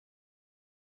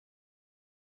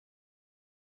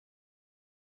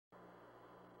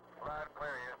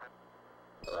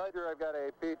Roger, I've got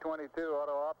a P-22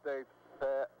 auto optics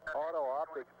pad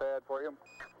for you.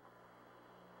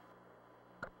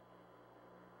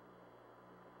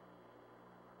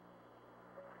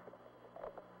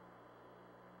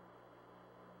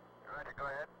 Roger, go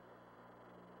ahead.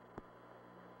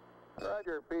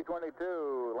 Roger,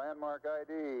 P-22, landmark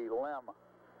ID, LEM,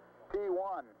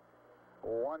 T1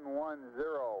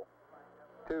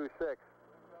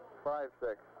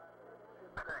 1102656,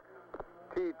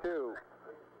 T2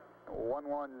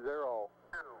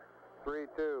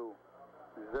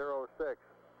 1103206,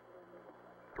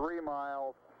 3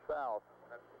 miles south.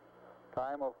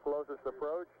 Time of closest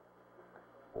approach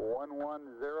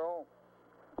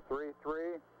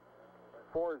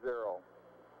 1103340.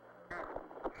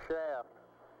 Shaft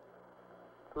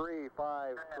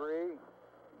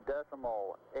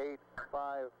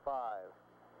 353.855.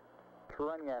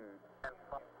 Trunnion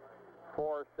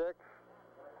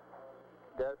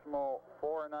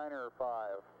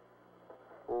 46.495.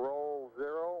 Roll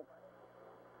 0.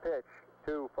 Pitch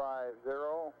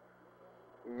 250.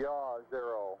 Yaw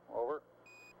 0. Over.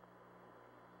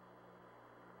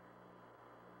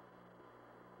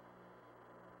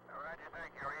 Roger,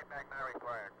 thank you. Read back now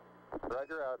required.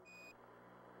 Roger, out.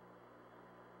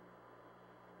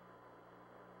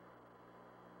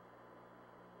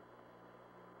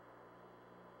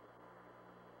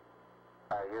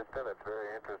 Houston, it's very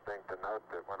interesting to note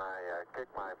that when I kick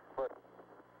my foot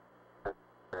this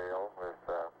material with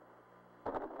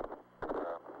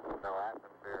no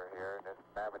atmosphere here and it's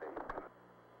gravity,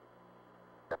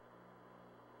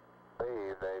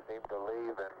 they seem to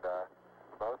leave, and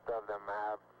most of them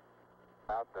have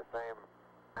about the same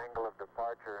angle of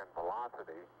departure and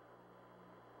velocity.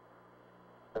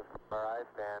 Where I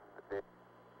stand, the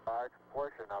large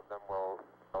portion of them will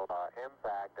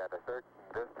impact at a certain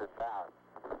distance out.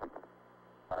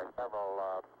 There are several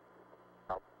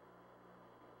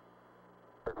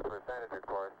certain percentage, of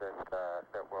course,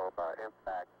 that will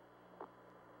impact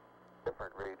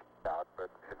different regions out, but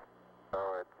so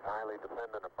it's highly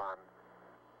dependent upon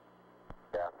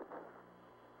the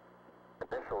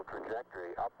initial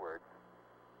trajectory upwards,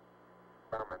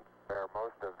 determines where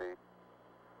most of the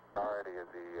priority of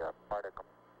the particle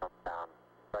comes down,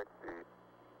 like the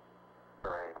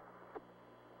terrain.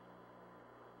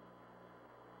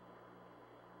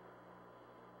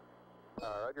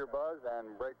 Roger, Buzz,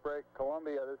 and break,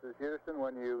 Columbia, this is Houston.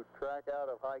 When you track out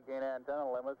of high gain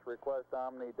antenna limits, request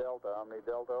Omni Delta,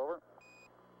 over.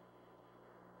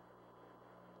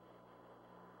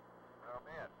 Well,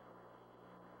 man.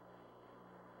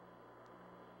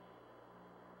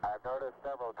 I've noticed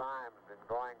several times in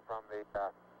going from the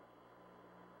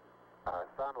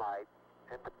sunlight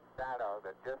into the shadow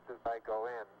that just as I go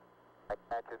in, I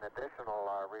catch an additional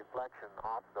reflection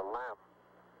off the LEM,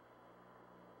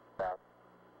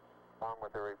 along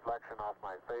with the reflection off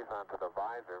my face onto the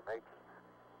visor, makes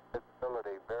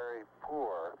visibility very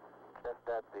poor just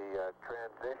at the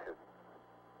transition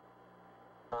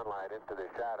sunlight into the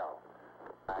shadow.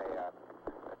 I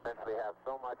essentially have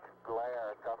so much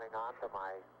glare coming onto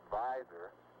my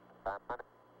visor, I'm under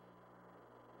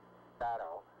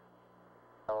shadow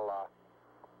until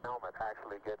helmet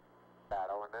actually gets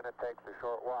shadow, and then it takes a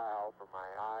short while for my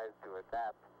eyes to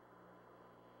adapt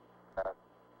to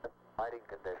lighting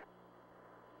conditions.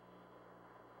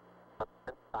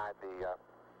 Inside the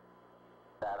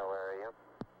shadow area,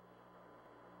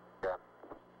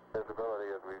 visibility,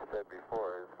 as we've said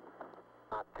before, is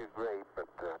not too great, but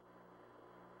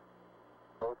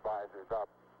both visors up,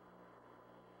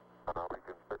 we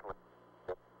can certainly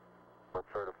get what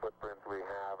sort of footprints we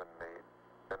have and the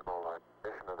general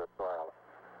condition of the soil.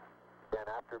 Again,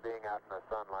 after being out in the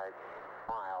sunlight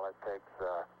a while, it takes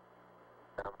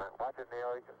watch it,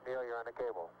 Neil. Neil, you're on the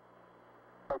cable.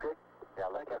 Okay. Yeah,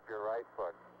 lift up your right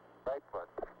foot. Right foot.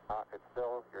 It's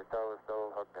still, your toe is still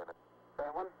hooked in it.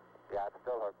 That one? Yeah, it's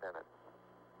still hooked in it.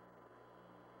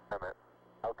 A minute.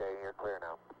 Okay, you're clear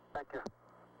now. Thank you.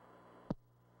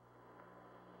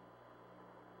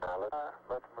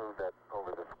 Let's move that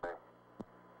over this way.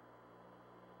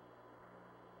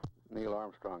 Neil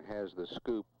Armstrong has the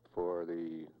scoop for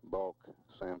the bulk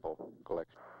sample.